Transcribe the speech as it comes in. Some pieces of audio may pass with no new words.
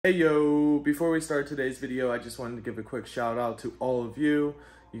Hey yo, before we start today's video, I just wanted to give a quick shout out to all of you.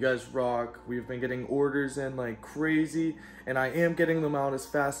 You guys rock. We've been getting orders in like crazy, and I am getting them out as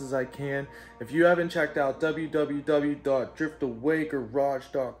fast as I can. If you haven't checked out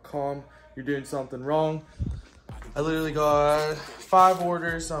www.driftawagarage.com, you're doing something wrong. I literally got 5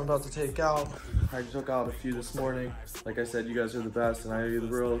 orders I'm about to take out. I took out a few this morning. Like I said, you guys are the best and I owe you the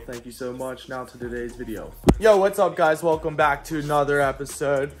world. Thank you so much. Now to today's video. Yo, what's up guys? Welcome back to another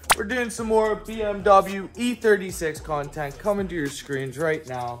episode. We're doing some more BMW E36 content coming to your screens right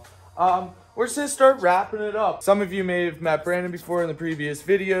now. We're just gonna start wrapping it up. Some of you may have met Brandon before in the previous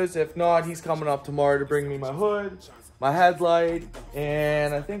videos. If not, he's coming up tomorrow to bring me my hood, my headlight,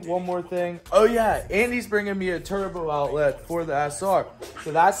 and I think one more thing. Oh yeah, and he's bringing me a turbo outlet for the SR.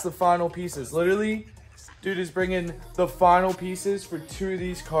 So that's the final pieces. Literally, dude is bringing the final pieces for 2 of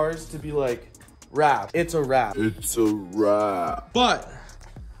these cars to be like wrapped. It's a wrap. It's a wrap. But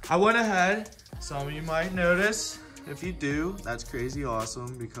I went ahead. Some of you might notice. If you do, that's crazy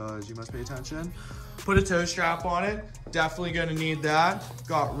awesome because you must pay attention. Put a toe strap on it. Definitely gonna need that.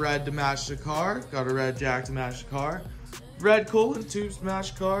 Got red to match the car. Got a red jack to match the car. Red coolant tubes to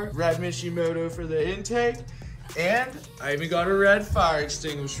match the car. Red Mishimoto for the intake. And I even got a red fire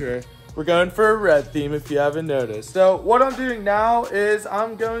extinguisher. We're going for a red theme if you haven't noticed. So what I'm doing now is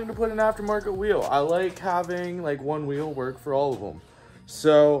I'm going to put an aftermarket wheel. I like having like one wheel work for all of them.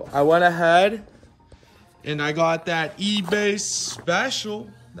 So I went ahead and I got that eBay special,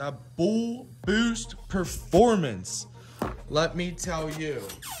 that Bull Boost Performance. Let me tell you.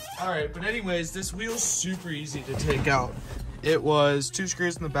 All right, but anyways, this wheel's super easy to take out. It was 2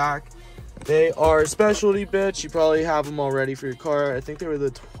 screws in the back. They are a specialty bits. You probably have them already for your car. I think they were the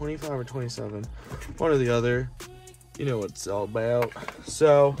 25 or 27, one or the other. You know what it's all about.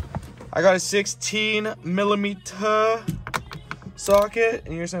 So I got a 16mm socket,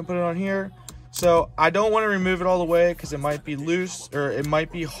 and you're just gonna put it on here. So I don't want to remove it all the way because it might be loose or it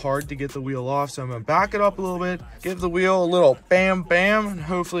might be hard to get the wheel off. So I'm going to back it up a little bit, give the wheel a little bam bam, and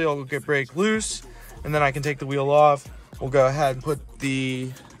hopefully it'll get break loose. And then I can take the wheel off. We'll go ahead and put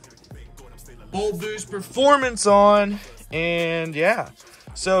the Bull Boost Performance on. And yeah,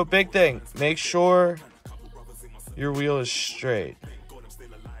 so big thing, make sure your wheel is straight.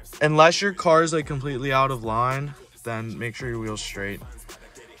 Unless your car is like completely out of line, then make sure your wheel's straight.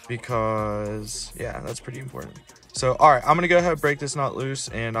 Because yeah, that's pretty important. So all right, I'm gonna go ahead and break this nut loose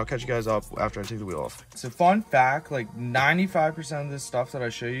and I'll catch you guys up after I take the wheel off. So fun fact, like 95% of this stuff that I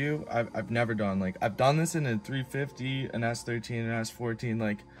show you I've never done. Like I've done this in a 350, an S13, an S14,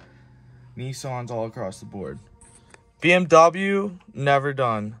 like Nissans all across the board. BMW never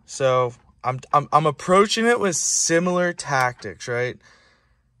done. So I'm approaching it with similar tactics, right?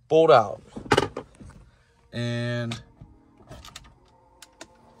 Bolt out and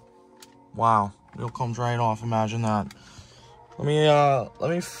wow, wheel comes right off. Imagine that. Let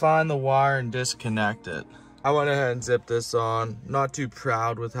me find the wire and disconnect it. I went ahead and zipped this on. Not too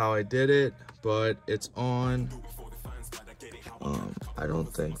proud with how I did it, but it's on. I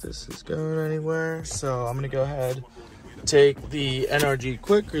don't think this is going anywhere, so I'm gonna go ahead, take the NRG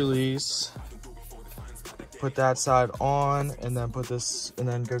quick release, put that side on, and then put this, and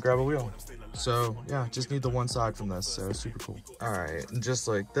then go grab a wheel. So yeah, just need the one side from this, so super cool. All right, and just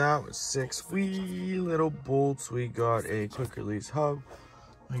like that, with 6 wee little bolts, we got a quick release hub.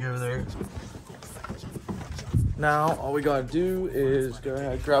 Let me go over there. Now all we gotta do is go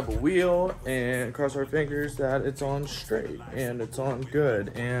ahead, grab a wheel, and cross our fingers that it's on straight and it's on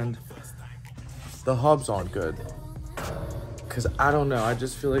good and the hub's on good. Cause I don't know, I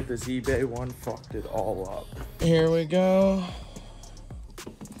just feel like this eBay one fucked it all up. Here we go.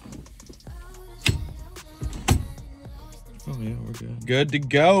 Oh yeah, we're good. Good to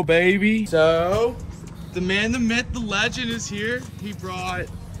go, baby. So, the man, the myth, the legend is here. He brought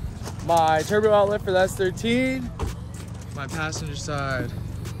my turbo outlet for the S13, my passenger side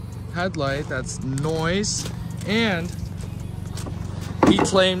headlight, that's noise, and he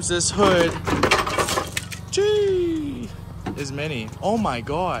claims this hood, gee, is mini. Oh my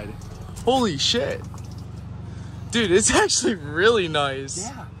God. Holy shit. Dude, it's actually really nice.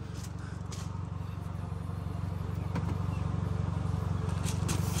 Yeah.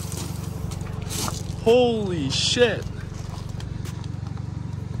 Holy shit.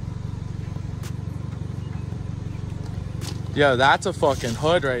 Yo, that's a fucking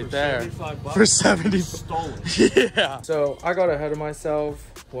hood right there. For 70 stolen. Yeah. So I got ahead of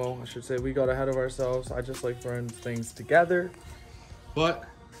myself. Well, I should say we got ahead of ourselves. I just like throwing things together. But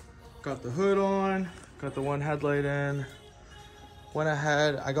got the hood on, got the one headlight in. went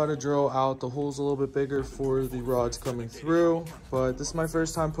ahead, I got to drill out the holes a little bit bigger for the rods coming through, but this is my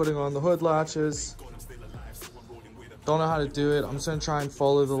first time putting on the hood latches. Don't know how to do it. I'm just gonna try and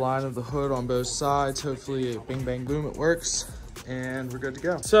follow the line of the hood on both sides. Hopefully, bing, bang, boom, it works, and we're good to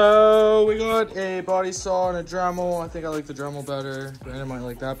go. So we got a body saw and a Dremel. I think I like the Dremel better. Brandon might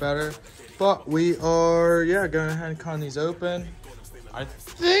like that better. But we are, yeah, going ahead and cutting these open. I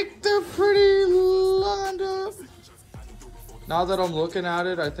think they're pretty lined up. Now that I'm looking at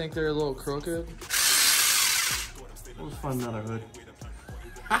it, I think they're a little crooked. We'll just find another hood.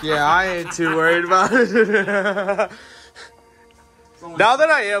 Yeah, I ain't too worried about it. Now that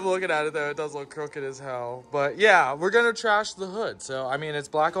I am looking at it though, it does look crooked as hell. But yeah, we're gonna trash the hood. So, I mean, it's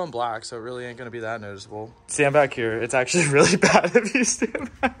black on black, so it really ain't gonna be that noticeable. Stand back here. It's actually really bad if you stand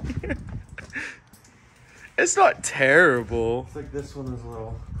back here. It's not terrible. It's like this one is a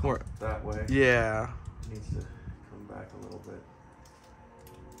little more that way. Yeah. It needs to come back a little bit.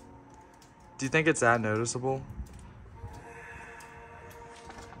 Do you think it's that noticeable?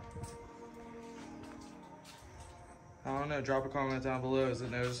 I don't know, drop a comment down below. Is it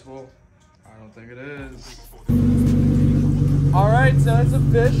noticeable? I don't think it is. All right, so it's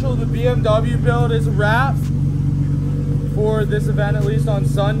official. The BMW build is a wrap for this event, at least on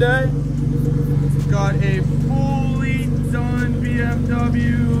Sunday. Got a fully done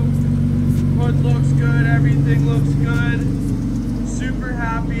BMW. Hood looks good, everything looks good. Super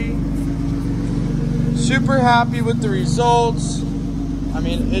happy. Super happy with the results. I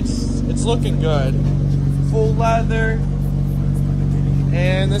mean, it's looking good. Full leather,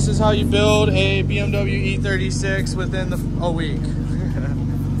 and this is how you build a BMW E36 within a week.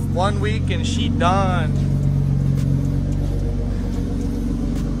 1 week and she done.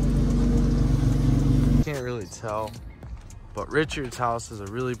 Can't really tell, but Richard's house is a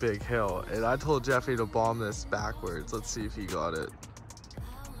really big hill, and I told Jeffrey to bomb this backwards. Let's see if he got it.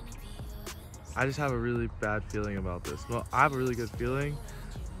 I just have a really bad feeling about this. Well, I have a really good feeling,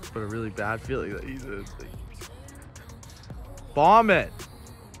 but a really bad feeling that he's in. Bomb it.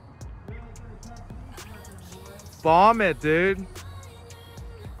 Bomb it, dude.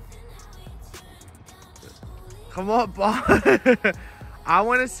 Come on, bomb it. I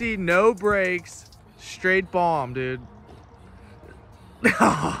want to see no brakes, straight bomb, dude.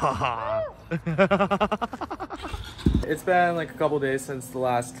 It's been like a couple days since the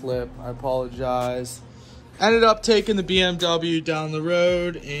last clip. I apologize. Ended up taking the BMW down the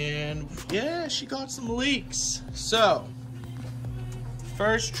road, and yeah, she got some leaks. So,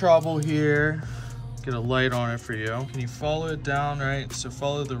 first trouble here. Get a light on it for you. Can you follow it down, right? So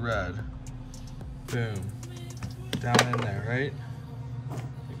follow the red. Boom. Down in there, right?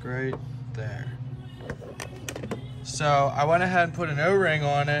 Like right there. So I went ahead and put an O-ring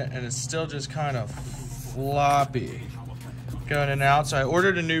on it, and it's still just kind of floppy. Going in and out, so I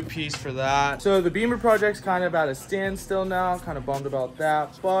ordered a new piece for that. So the Beamer project's kind of at a standstill now, kind of bummed about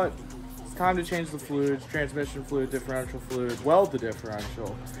that, but it's time to change the fluids, transmission fluid, differential fluid, weld the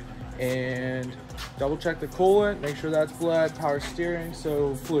differential, and double check the coolant, make sure that's bled, power steering,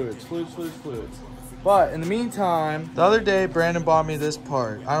 so fluids. But in the meantime, the other day Brandon bought me this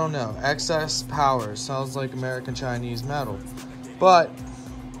part. I don't know, excess power, sounds like American Chinese metal, but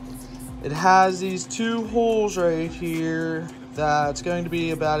it has these two holes right here. That's going to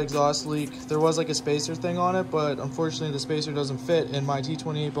be a bad exhaust leak. There was like a spacer thing on it, but unfortunately the spacer doesn't fit in my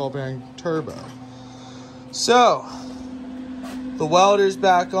T28 ball bearing turbo. So, the welder's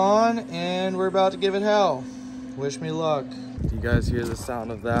back on, and we're about to give it hell. Wish me luck. Do you guys hear the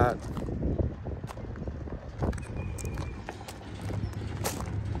sound of that?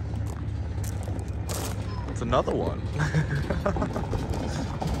 It's another one.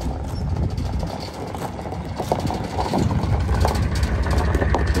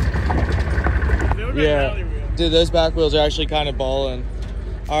 Yeah, dude, those back wheels are actually kind of balling.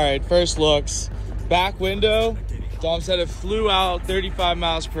 All right, first looks. Back window, Dom said it flew out 35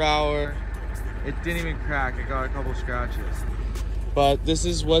 miles per hour. It didn't even crack. It got a couple scratches. But this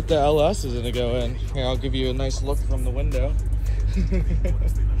is what the LS is gonna go in. Here, I'll give you a nice look from the window.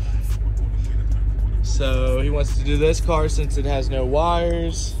 So he wants to do this car since it has no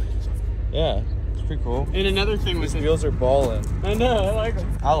wires. Yeah, it's pretty cool. And another thing was these wheels are balling. I know, I like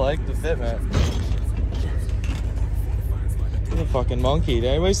them. I like the fitment. He's a fucking monkey. Did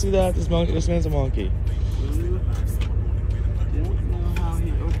anybody see that? This man's a monkey.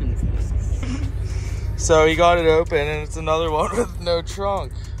 So he got it open, and it's another one with no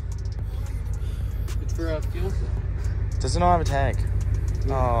trunk. It's for a fuel cell. Does it not have a tank?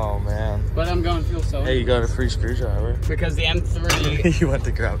 Oh man. But I'm going fuel cell. Hey, you got a free screwdriver. Because the M3. You went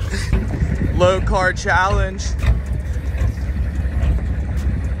to grab. Low car challenge.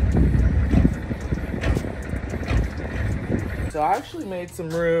 So I actually made some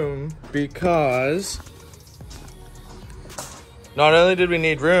room because not only did we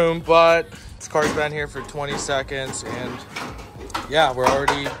need room, but this car's been here for 20 seconds and yeah, we're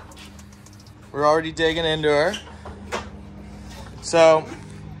already digging into her. So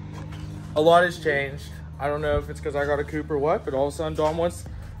a lot has changed. I don't know if it's because I got a coupe or what, but all of a sudden Dom wants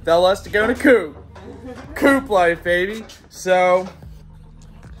the LS to go in a coupe. Coupe life, baby. So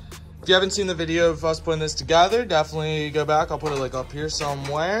if you haven't seen the video of us putting this together, definitely go back. I'll put it like up here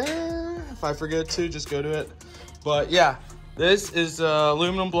somewhere. If I forget to, just go to it. But yeah, this is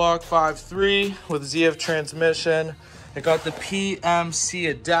aluminum block 5.3 with ZF transmission. It got the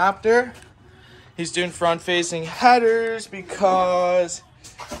PMC adapter. He's doing front facing headers because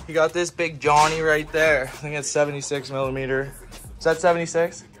he got this big Johnny right there. I think it's 76 millimeter. Is that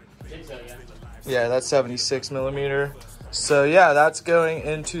 76? I think so, yeah. Yeah, that's 76 millimeter. So yeah, that's going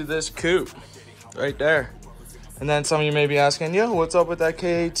into this coupe right there. And then some of you may be asking, yo, what's up with that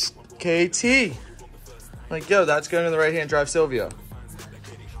KT? Like, yo, that's going to the right-hand drive Silvio.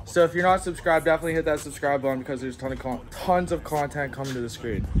 So if you're not subscribed, definitely hit that subscribe button because there's tons of content coming to the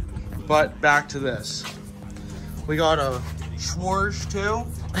screen. But back to this. We got a Schwarz too.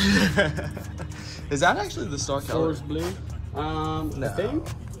 Is that actually the stock color? Schwarz blue. No. I think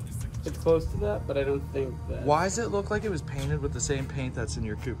it's close to that, but I don't think that. Why does it look like it was painted with the same paint that's in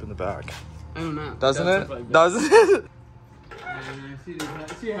your coupe in the back? I don't know. Doesn't does it? look like that. Doesn't it?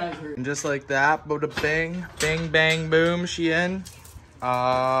 She has her. And just like that, bada bing, bing, bang, boom, she in.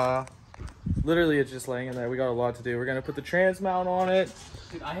 Literally it's just laying in there. We got a lot to do. We're gonna put the trans mount on it.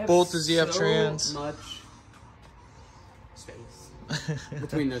 Dude, I have Bolt the ZF so trans. much space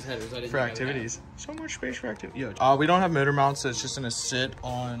between those headers. I didn't For know that. activities. So much space for activity. We don't have motor mounts, so it's just gonna sit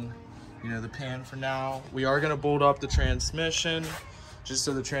on, you know, the pan for now. We are gonna bolt up the transmission, just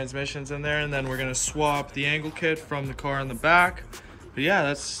so the transmission's in there, and then we're gonna swap the angle kit from the car in the back. But yeah,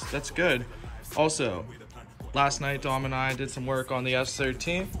 that's good. Also, last night Dom and I did some work on the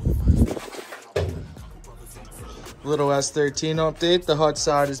S13. Little S13 update. The hot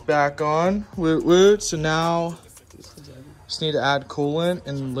side is back on. Woot woot. So now just need to add coolant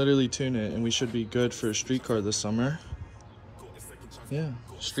and literally tune it, and we should be good for a street car this summer. Yeah,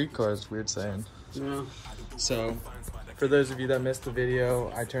 street car is weird saying. Yeah. So for those of you that missed the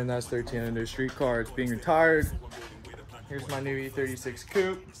video, I turned the S13 into a street car. It's being retired. Here's my new E36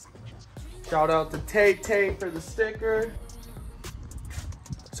 coupe. Shout out to Tate for the sticker.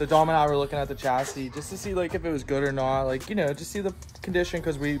 So Dom and I were looking at the chassis just to see like if it was good or not, like, you know, just see the condition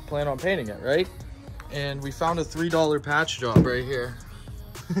because we plan on painting it, right? And we found a $3 patch job right here.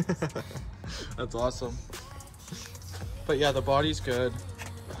 That's awesome. But yeah, the body's good.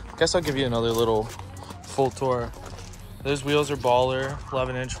 Guess I'll give you another little full tour. Those wheels are baller,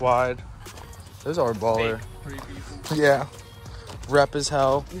 11-inch wide. Those are baller. Yeah, rep as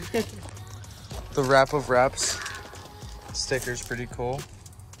hell. The rep of reps. Sticker's pretty cool.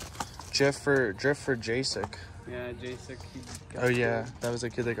 Drift for Jasek. Yeah, Jasek. Oh yeah, that was a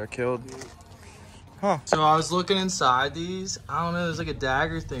kid that got killed. Huh. So I was looking inside these. I don't know, there's like a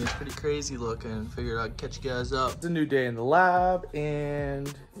dagger thing. It's pretty crazy looking. Figured I'd catch you guys up. It's a new day in the lab,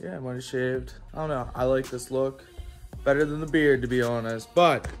 and yeah, I'm already shaved. I don't know, I like this look. Better than the beard, to be honest.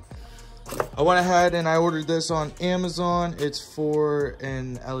 But I went ahead and I ordered this on Amazon. It's for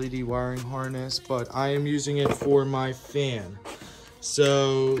an LED wiring harness, but I am using it for my fan.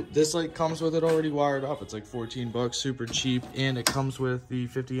 So this like comes with it already wired up. It's like 14 bucks, super cheap, and it comes with the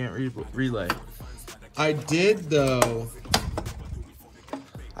 50 amp relay. I did though,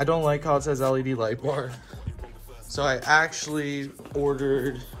 I don't like how it says LED light bar. So I actually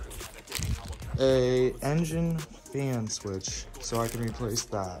ordered a engine fan switch so I can replace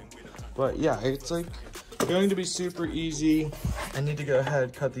that. But yeah, it's like going to be super easy. I need to go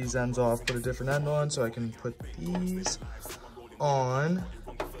ahead, cut these ends off, put a different end on so I can put these on.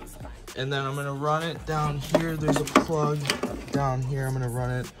 And then I'm gonna run it down here. There's a plug down here. I'm gonna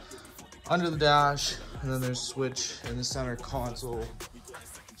run it under the dash, and then there's a switch in the center console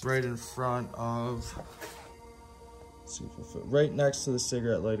right in front of, let's see if I fit, right next to the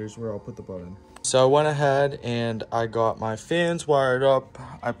cigarette lighters where I'll put the button. So I went ahead and I got my fans wired up.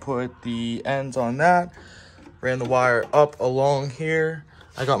 I put the ends on that, ran the wire up along here.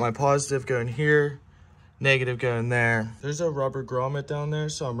 I got my positive going here, negative going there. There's a rubber grommet down there,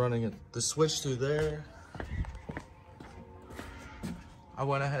 so I'm running the switch through there. I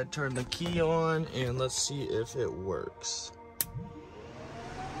went ahead, turned the key on, and let's see if it works.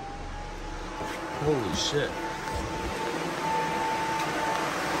 Holy shit.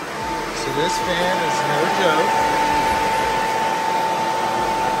 So this fan is no joke.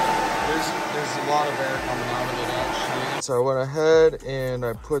 There's a lot of air coming out of it actually. So I went ahead and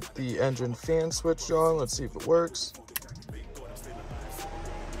I put the engine fan switch on. Let's see if it works.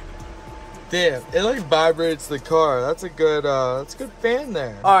 Damn, it like vibrates the car. That's a good fan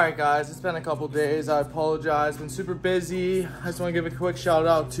there. All right, guys, it's been a couple days. I apologize. Been super busy. I just want to give a quick shout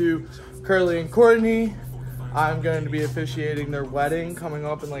out to Curly and Courtney. I'm going to be officiating their wedding coming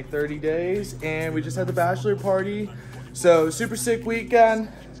up in like 30 days, and we just had the bachelor party. So super sick weekend.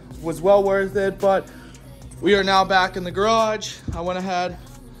 Was well worth it, but we are now back in the garage. I went ahead,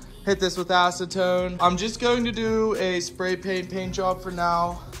 hit this with acetone. I'm just going to do a spray paint job for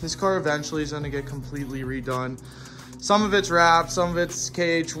now. This car eventually is going to get completely redone. Some of it's wrapped, some of it's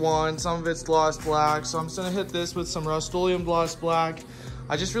KH1, some of it's gloss black. So I'm just going to hit this with some Rust-Oleum gloss black.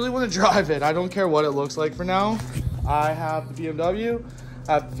 I just really want to drive it. I don't care what it looks like for now. I have the BMW,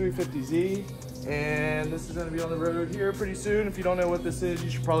 I have the 350Z, and this is going to be on the road here pretty soon. If you don't know what this is,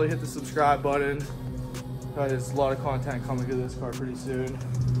 you should probably hit the subscribe button. There's a lot of content coming to this car pretty soon.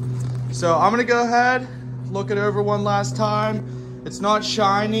 So I'm gonna go ahead, look it over one last time. It's not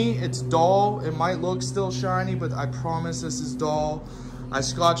shiny, it's dull. It might look still shiny, but I promise this is dull. I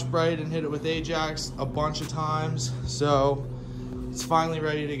Scotch Brite and hit it with Ajax a bunch of times. So it's finally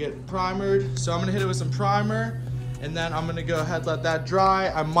ready to get primered. So I'm gonna hit it with some primer, and then I'm gonna go ahead, let that dry.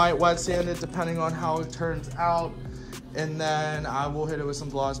 I might wet sand it depending on how it turns out. And then I will hit it with some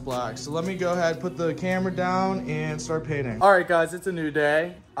gloss black. So let me go ahead, put the camera down and start painting. All right, guys, it's a new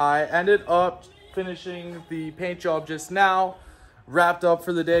day. I ended up finishing the paint job just now. Wrapped up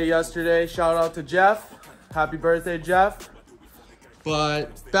for the day yesterday. Shout out to Jeff. Happy birthday, Jeff.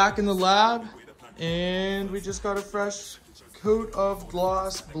 But back in the lab, and we just got a fresh coat of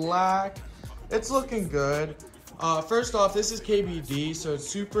gloss black. It's looking good. First off, this is KBD, so it's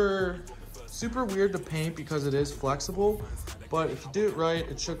super weird to paint because it is flexible, but if you do it right,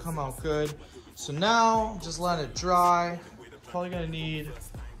 it should come out good. So now, just let it dry. Probably gonna need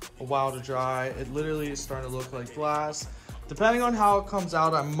a while to dry. It literally is starting to look like glass. Depending on how it comes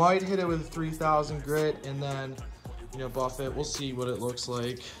out, I might hit it with 3000 grit and then, you know, buff it. We'll see what it looks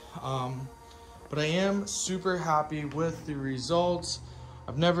like. But I am super happy with the results.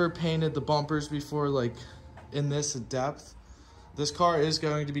 I've never painted the bumpers before, like in this depth. This car is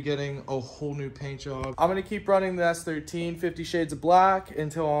going to be getting a whole new paint job. I'm gonna keep running the S13 50 Shades of Black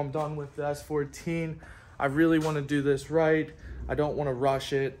until I'm done with the S14. I really wanna do this right. I don't wanna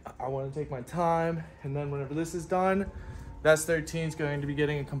rush it. I wanna take my time, and then whenever this is done, the S13 is going to be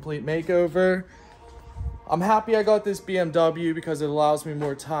getting a complete makeover. I'm happy I got this BMW because it allows me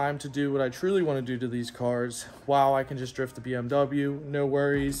more time to do what I truly wanna do to these cars. Wow, I can just drift the BMW, no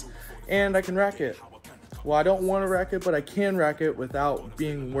worries, and I can wreck it. Well, I don't want to wreck it, but I can wreck it without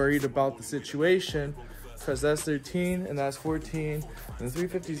being worried about the situation, because the S13 and the S14 and the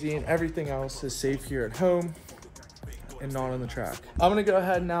 350Z and everything else is safe here at home and not on the track. I'm going to go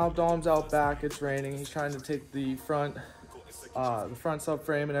ahead now. Dom's out back. It's raining. He's trying to take the front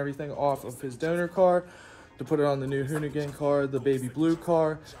subframe and everything off of his donor car to put it on the new Hoonigan car, the baby blue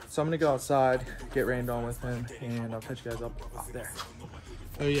car. So I'm going to go outside, get rained on with him, and I'll catch you guys up there.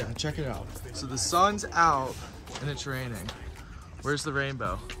 Oh yeah, check it out. So the sun's out and it's raining. Where's the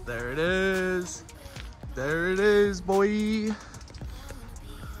rainbow? There it is. There it is, boy.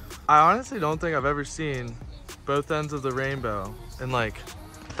 I honestly don't think I've ever seen both ends of the rainbow in like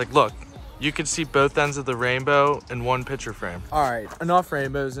look, you can see both ends of the rainbow in one picture frame. All right, enough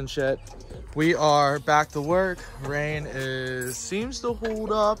rainbows and shit. We are back to work. Rain seems to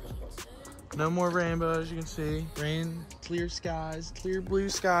hold up. No more rainbows, you can see. Rain, clear skies, clear blue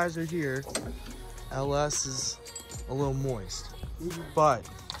skies are here. LS is a little moist. But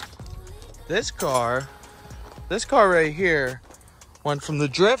this car right here went from the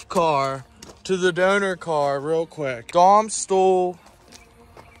drift car to the donor car real quick. Dom stole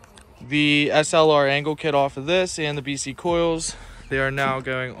the SLR angle kit off of this and the BC coils. They are now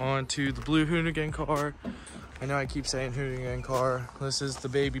going on to the blue Hoonigan car. I know I keep saying Hoonigan car. This is the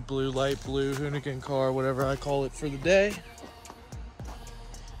baby blue, light blue Hoonigan car, whatever I call it for the day.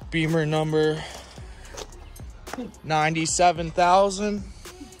 Beamer number 97,000.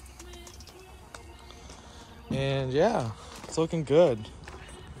 And yeah, it's looking good.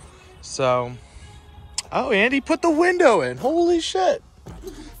 So, oh, Andy put the window in. Holy shit.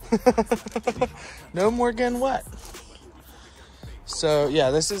 No more getting wet. So yeah,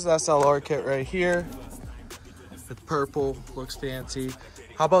 this is the SLR kit right here. It's purple, looks fancy.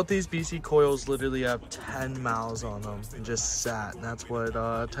 How about these BC coils literally have 10 miles on them and just sat, and that's what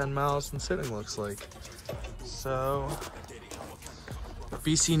 10 miles and sitting looks like. So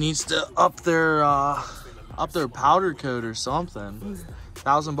BC needs to up their powder coat or something.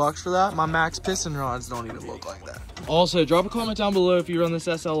 $1,000 for that. My max piston rods don't even look like that. Also, drop a comment down below if you run this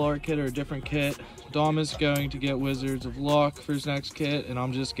SLR kit or a different kit. Dom is going to get Wizards of Luck for his next kit, and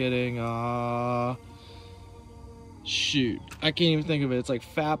I'm just getting, shoot, I can't even think of it. It's like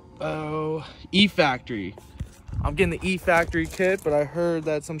E-Factory. I'm getting the E-Factory kit, but I heard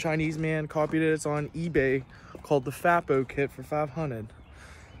that some Chinese man copied it. It's on eBay called the Fapo kit for 500.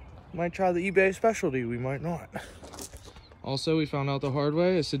 Might try the eBay specialty, we might not. Also, we found out the hard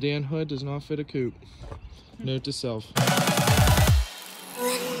way, a sedan hood does not fit a coupe. Note to self.